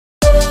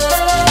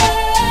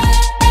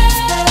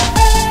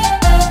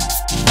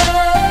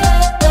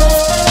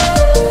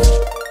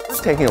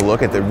taking a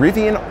look at the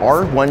Rivian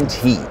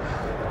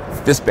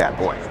R1T, this bad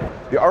boy.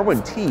 The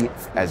R1T,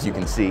 as you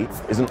can see,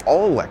 is an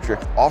all-electric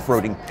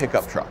off-roading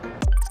pickup truck.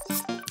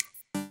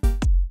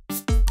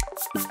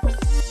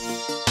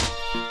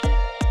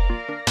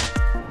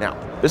 Now,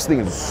 this thing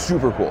is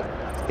super cool.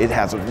 It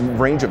has a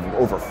range of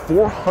over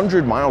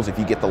 400 miles if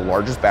you get the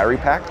largest battery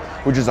pack,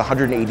 which is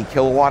 180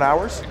 kilowatt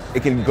hours.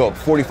 It can go up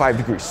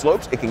 45-degree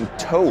slopes. It can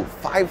tow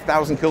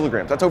 5,000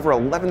 kilograms. That's over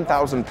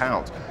 11,000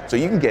 pounds. So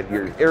you can get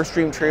your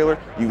Airstream trailer,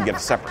 you can get a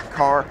separate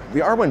car.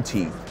 The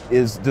R1T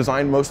is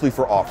designed mostly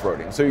for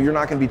off-roading, so you're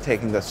not going to be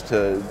taking this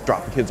to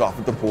drop the kids off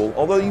at the pool,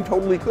 although you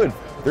totally could.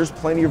 There's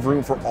plenty of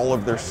room for all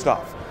of their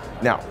stuff.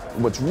 Now,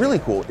 what's really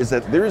cool is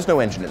that there is no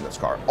engine in this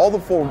car. All the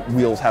four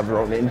wheels have their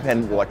own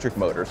independent electric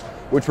motors,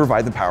 which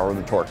provide the power and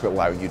the torque to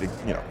allow you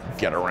to,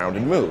 get around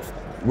and move.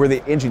 Where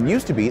the engine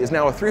used to be is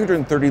now a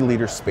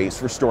 330-liter space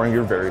for storing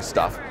your various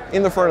stuff.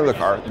 In the front of the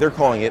car, they're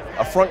calling it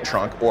a front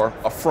trunk or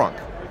a frunk.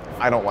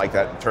 I don't like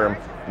that term,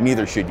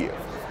 neither should you.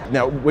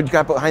 Now, what you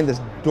got behind this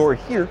door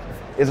here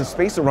is a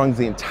space that runs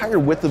the entire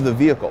width of the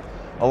vehicle,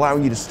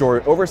 allowing you to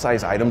store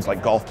oversized items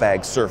like golf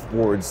bags,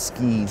 surfboards,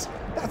 skis,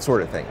 that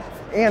sort of thing.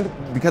 And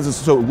because it's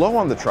so low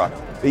on the truck,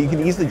 that you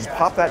can easily just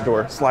pop that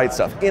door, slide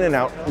stuff in and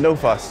out, no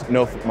fuss,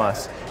 no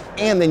muss,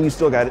 and then you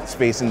still got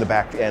space in the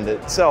back end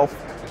itself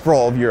for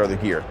all of your other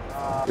gear.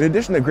 In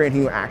addition to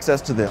granting you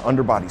access to the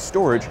underbody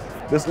storage,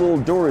 this little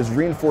door is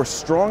reinforced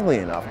strongly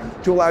enough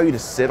to allow you to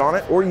sit on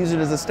it or use it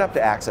as a step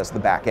to access the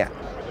back end.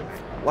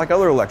 Like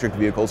other electric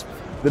vehicles,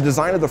 the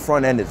design of the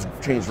front end has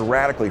changed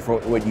radically from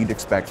what you'd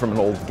expect from an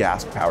old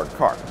gas-powered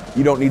car.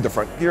 You don't need the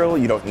front grill,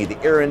 you don't need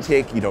the air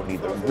intake, you don't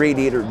need the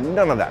radiator,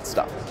 none of that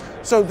stuff.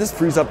 So this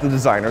frees up the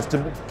designers to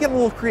get a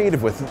little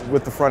creative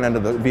with the front end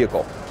of the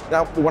vehicle.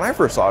 Now, when I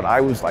first saw it,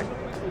 I was like,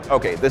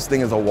 okay, this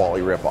thing is a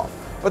Wall-E ripoff.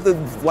 But the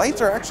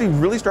lights are actually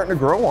really starting to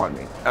grow on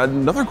me.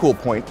 Another cool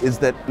point is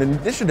that in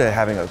addition to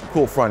having a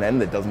cool front end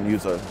that doesn't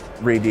use a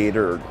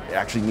radiator or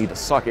actually need to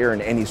suck air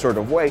in any sort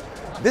of way,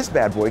 this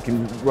bad boy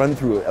can run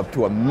through up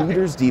to 1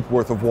 meters deep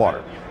worth of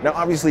water. Now,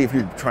 obviously, if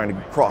you're trying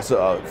to cross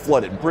a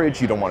flooded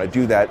bridge, you don't want to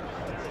do that.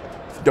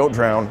 Don't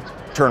drown,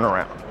 turn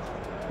around.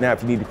 Now,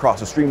 if you need to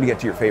cross a stream to get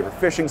to your favorite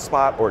fishing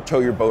spot or tow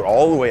your boat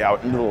all the way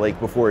out into the lake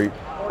before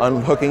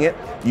unhooking it,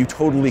 you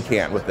totally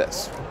can with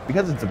this.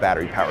 Because it's a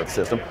battery-powered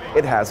system,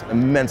 it has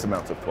immense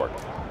amounts of torque.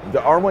 The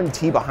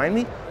R1T behind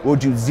me will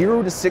do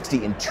 0 to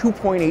 60 in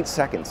 2.8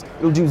 seconds.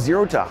 It'll do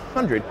 0 to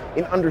 100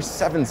 in under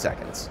 7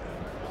 seconds.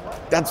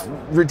 That's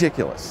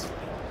ridiculous.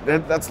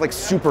 That's like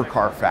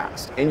supercar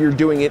fast, and you're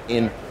doing it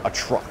in a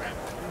truck.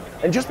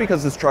 And just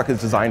because this truck is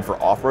designed for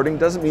off-roading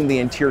doesn't mean the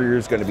interior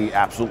is going to be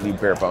absolutely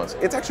bare bones.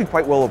 It's actually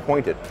quite well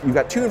appointed. You've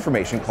got 2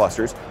 information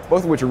clusters,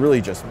 both of which are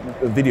really just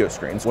video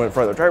screens, one in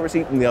front of the driver's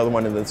seat and the other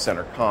one in the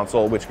center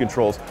console, which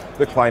controls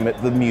the climate,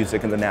 the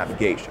music, and the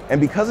navigation. And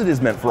because it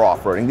is meant for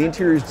off-roading, the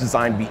interior is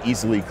designed to be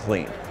easily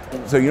cleaned.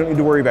 So you don't need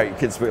to worry about your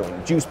kids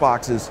spilling juice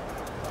boxes,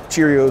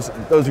 Cheerios.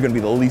 Those are going to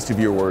be the least of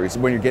your worries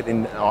when you're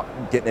getting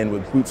in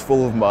with boots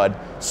full of mud,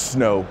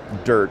 snow,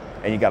 dirt,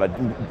 and you got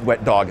a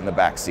wet dog in the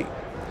back seat.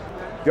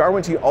 The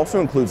R1T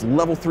also includes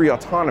level 3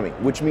 autonomy,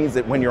 which means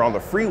that when you're on the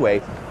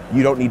freeway,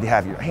 you don't need to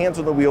have your hands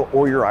on the wheel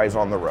or your eyes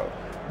on the road.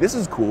 This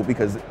is cool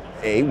because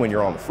A, when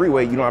you're on the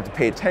freeway, you don't have to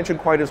pay attention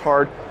quite as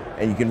hard,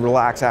 and you can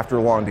relax after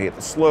a long day at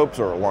the slopes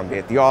or a long day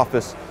at the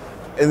office.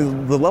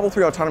 And the level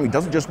 3 autonomy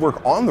doesn't just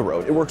work on the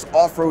road, it works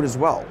off-road as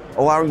well,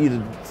 allowing you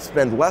to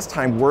spend less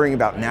time worrying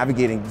about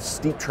navigating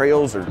steep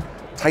trails or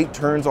tight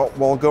turns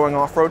while going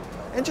off-road,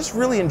 and just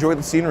really enjoy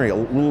the scenery a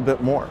little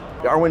bit more.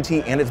 The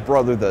R1T and its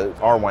brother, the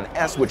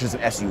R1S, which is an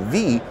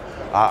SUV,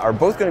 are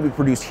both going to be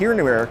produced here in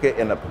America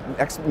in a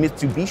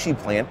ex-Mitsubishi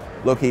plant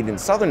located in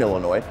southern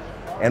Illinois,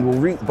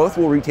 and both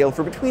will retail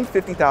for between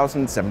 $50,000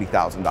 and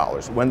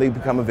 $70,000 when they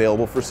become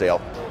available for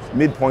sale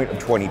midpoint of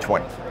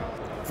 2020.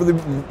 For the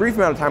brief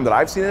amount of time that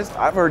I've seen this,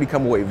 I've already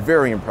come away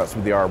very impressed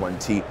with the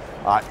R1T.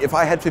 If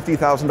I had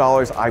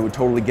 $50,000, I would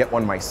totally get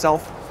one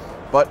myself,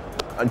 but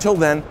until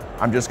then,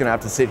 I'm just going to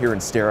have to sit here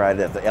and stare at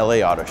it at the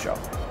LA Auto Show.